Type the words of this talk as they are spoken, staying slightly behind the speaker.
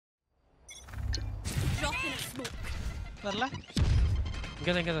வரல இங்க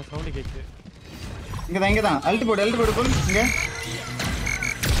தான் சவுண்ட் கேக்குது. இங்க தான் அல்ட் போடு போல் இங்க.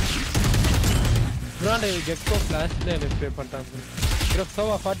 பிராண்ட் கெக்கோ ஃபிளாஷ்ல ப்ளே பண்றாங்க. ப்ரோ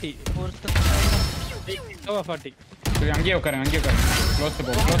சோவா 40 ஒருத்தர் சோவா 40. அங்கேயே உட்காரு க்ளோஸ்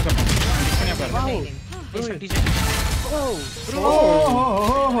போ டிஸ்கனெக்ட் பண்ணு.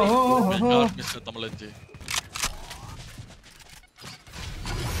 மிஸ்டர் தமிழன் G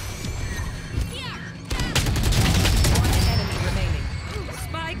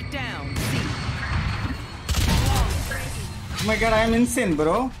Spike down. Oh my god, I am insane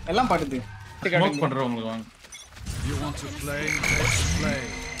bro. எல்லாம் பாடுது. ஸ்மோக் பண்றோம் உங்களுக்கு வாங்க. You want to play? Let's play.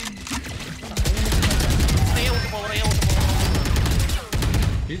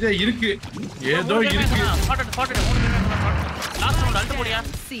 இது இருக்கு ஏதோ இருக்கு. பாட்டு லாஸ்ட் ரவுண்ட் அல்ட் போடியா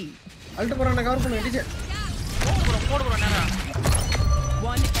C. அல்ட் போறானே கவர் பண்ணு டிஜே. போடு நேரா.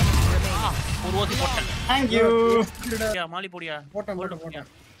 One enemy remaining. ஒரு ஓசி போட்டேன். Thank you. மாலி போடியா போட்டேன்.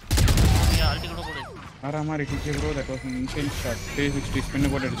 அல்ட் கூட போடு. ஆறா மாதிரி DJ bro that was an insane shot. 360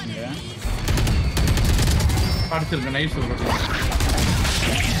 spin போட்டு அடிச்சீங்க. அடிச்சிருக்க nice bro.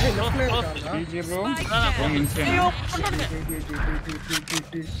 DJ bro insane.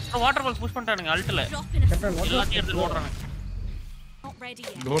 Water பால் புஷ் பண்ணிட்டானுங்க அல்ட்ல. எல்லாத்தையும் எடுத்து ஓடுறாங்க.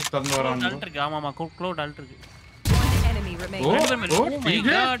 டோர் தந்து வராங்க. அல்ட் இருக்கு ஆமாமா க்ளோட் அல்ட் இருக்கு. One enemy remaining. Oh my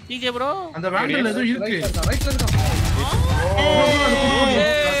God DJ bro அந்த வேண்டல் ஏதோ இருக்கு. ரைட்ல இருக்கான்.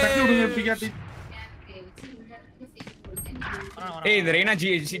 தட்டி விடுங்க பிகாட்டி. ஏய் இது Raina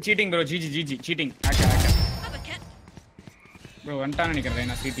seating bro GG seating hacker bro வந்துட்டானே நினைக்கிறேன்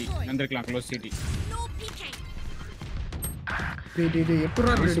ரெய்னா சிடி வந்திருக்கலாம் க்ளோஸ் சிடி டி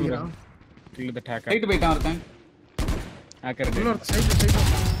எப்பறா ரெடியா கில் தி ஹேக்கர் ரைட் போய்ட்டான் ஒருத்தன். Hacker side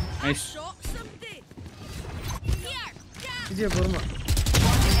nice. டிஜே பொறுமா.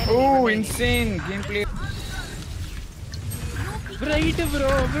 ஓ insane game play right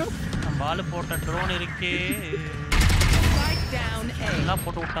bro பால் போட்ட ட்ரோன் இருக்கே. Spike down A. எல்லாம்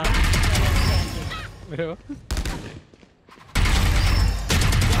போட்டு விட்டா ப்ரோ.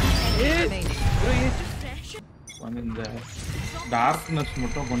 Remaining. வந்து இந்த டார்க்னஸ்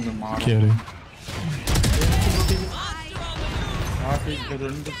மட்டும் கொஞ்சம் மாறும். கேரு ஆஃபீஸ்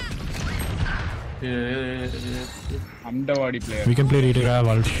ரெண்டு அண்டவாடி player. we can play retake. I have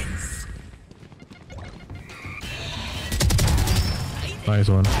ult.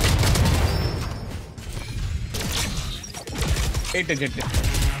 Nice one. 8 jet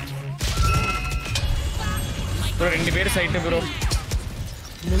bro ரெண்டு பேர் சைட் ப்ரோ.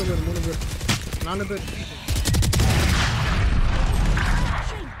 மூணு பேர் நாலு பேர்.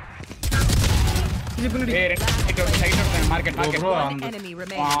 இது பின்னாடி ஏய் side of market bro One enemy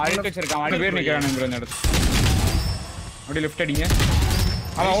remaining. Alt வச்சிருக்கான். ஆறு பேர் நிக்கறானுங்க ப்ரோ இந்த இடத்துல. அப்படியே லெஃப்ட் அடிங்க.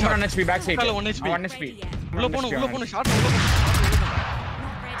 அவன் Omar on HP back side. 1 HP. உள்ள போணும் ஷாட் உள்ள போணும்.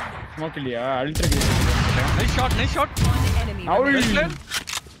 ஸ்மோக் இல்லையா ultra game. Nice shot One enemy remaining.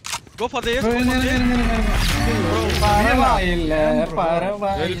 go for the பரவாயில்லை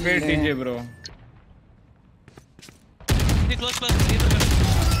well plate DJ bro. close my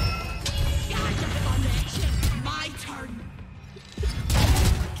turn.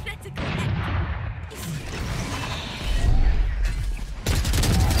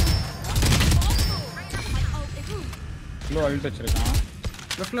 Low Alt வச்சிருக்கான்.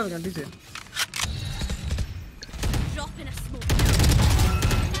 லெஃப்ட்ல இருக்கான் டிஜே.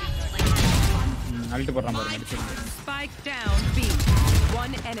 அல்ட் போடுறான் பாருங்க அடிச்சிருக்கான். Spike down B.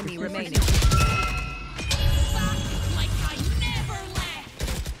 One enemy remaining.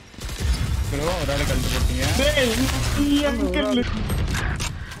 Bro ஒரு ஆளு கல்ட் போட்டீங்க.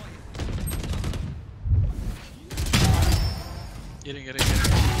 இருங்க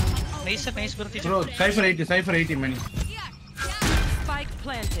நைஸ் பிரதி ப்ரோ சைஃபர் 80 மணி. Spike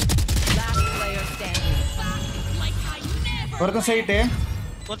planted. Last player standing. ஒருத்தன் சைட்.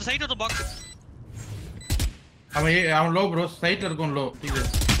 ஒரு சைடு ஒரு பாக்ஸ். அவன் லோ ப்ரோ சைட்ல இருக்கும் லோ. இது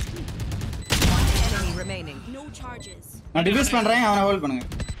One enemy remaining. No charges. நான் டிஃப்யூஸ் பண்றேன் அவனை ஹோல்ட் பண்ணுங்க.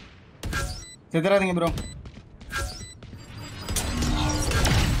 செத்துறாதீங்க ப்ரோ.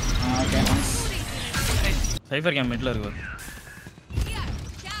 Okay nice. சைபர் கேம் மிட்ல இருக்கு.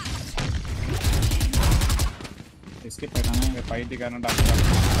 எஸ்கேப் ஆயிட்டானே இங்க பைத்தியக்காரன் டாக்டர்.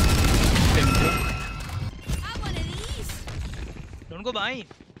 Don't go by.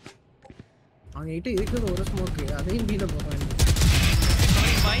 அவங்க கிட்ட இருக்குது ஒரு ஸ்மோக் அதையும் பீல போறாங்க.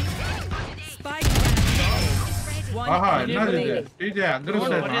 Spike down. One ஆஹா enemy என்னது இது remaining. டிஜே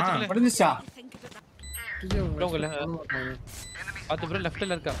அக்ரெசிவா முடிஞ்சிச்சா? டிஜே உங்கள பாத்து ப்ரோ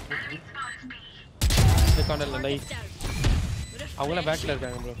லெஃப்ட்ல இருக்கா. இந்த கார்னர்ல நைஸ். அவங்கள பேக்ல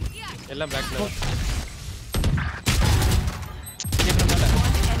இருக்காங்க ப்ரோ. எல்லாம் பேக்ல.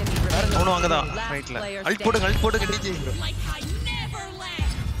 அவனும் அங்கதான் ரைட்ல. அல்ட் போடுங்க டிஜி.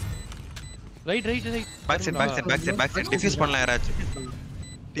 ரைட். பேக் சைடு டிஃப்யூஸ் பண்ணலாம் யாராச்சும்.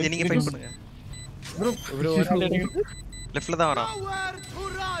 டிஜி நீங்க ஃபைட் பண்ணுங்க. ப்ரோ லெஃப்ட்ல தான் வரான்.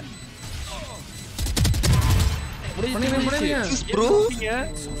 முடியுங்க ப்ரோ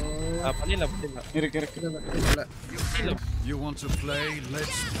பண்ணிடலாம் இருக்கு You want to play?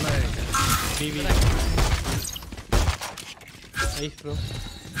 Let's play. TV nice bro.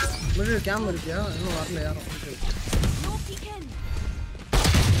 முடிய கேம் இருக்கியா இன்னும் வரல யாரும்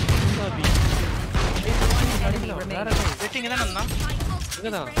வெட்டிங் தான் நான்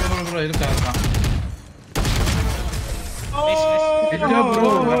இங்கதான் ப்ரோ இருக்கா நைஸ் ப்ரோ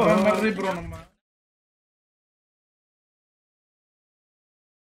ப்ரோ நம்ம